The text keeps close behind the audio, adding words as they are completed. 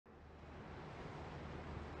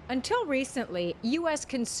Until recently, U.S.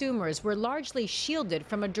 consumers were largely shielded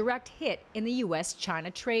from a direct hit in the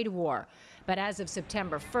U.S.-China trade war. But as of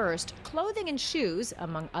September 1st, clothing and shoes,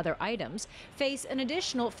 among other items, face an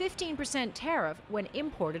additional 15% tariff when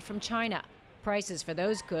imported from China. Prices for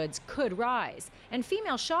those goods could rise, and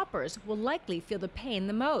female shoppers will likely feel the pain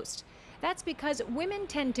the most. That's because women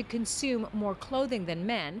tend to consume more clothing than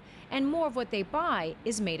men, and more of what they buy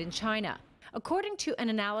is made in China. According to an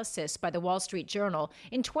analysis by the Wall Street Journal,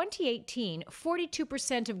 in 2018,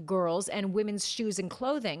 42% of girls' and women's shoes and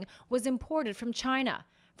clothing was imported from China.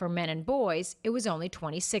 For men and boys, it was only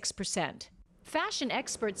 26%. Fashion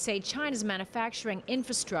experts say China's manufacturing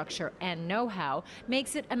infrastructure and know-how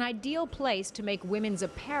makes it an ideal place to make women's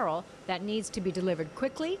apparel that needs to be delivered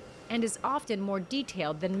quickly and is often more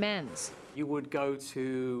detailed than men's. You would go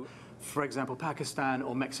to, for example, Pakistan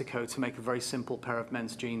or Mexico to make a very simple pair of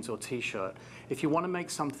men's jeans or t-shirt. If you want to make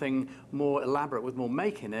something more elaborate with more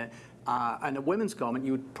make in it, and a women's garment,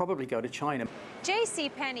 you would probably go to China.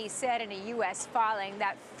 JCPenney said in a U.S. filing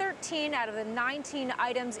that 13 out of the 19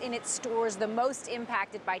 items in its stores the most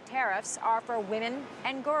impacted by tariffs are for women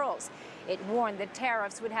and girls. It warned that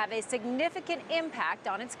tariffs would have a significant impact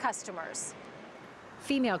on its customers.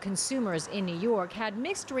 Female consumers in New York had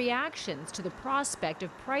mixed reactions to the prospect of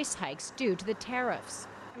price hikes due to the tariffs.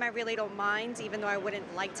 I really don't mind, even though I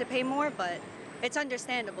wouldn't like to pay more, but it's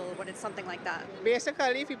understandable when it's something like that.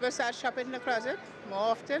 Basically, if people start shopping in the closet more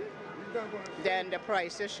often, then the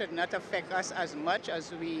prices should not affect us as much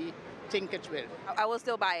as we think it will. I will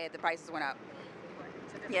still buy it if the prices went up.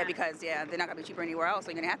 Yeah, because they're not going to be cheaper anywhere else, so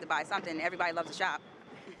you're going to have to buy something. Everybody loves to shop.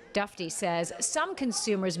 Dufty says some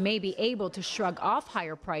consumers may be able to shrug off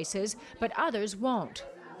higher prices, but others won't.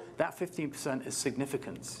 That 15% is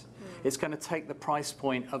significant. It's going to take the price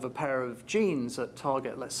point of a pair of jeans at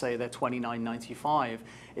Target, let's say they're $29.95,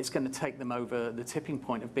 it's going to take them over the tipping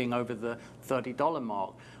point of being over the $30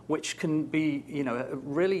 mark, which can be,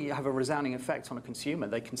 really have a resounding effect on a consumer.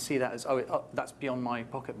 They can see that as, that's beyond my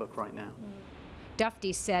pocketbook right now.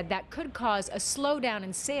 Dufty said that could cause a slowdown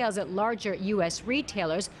in sales at larger U.S.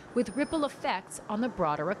 retailers with ripple effects on the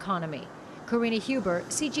broader economy. Karina Huber,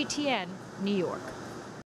 CGTN, New York.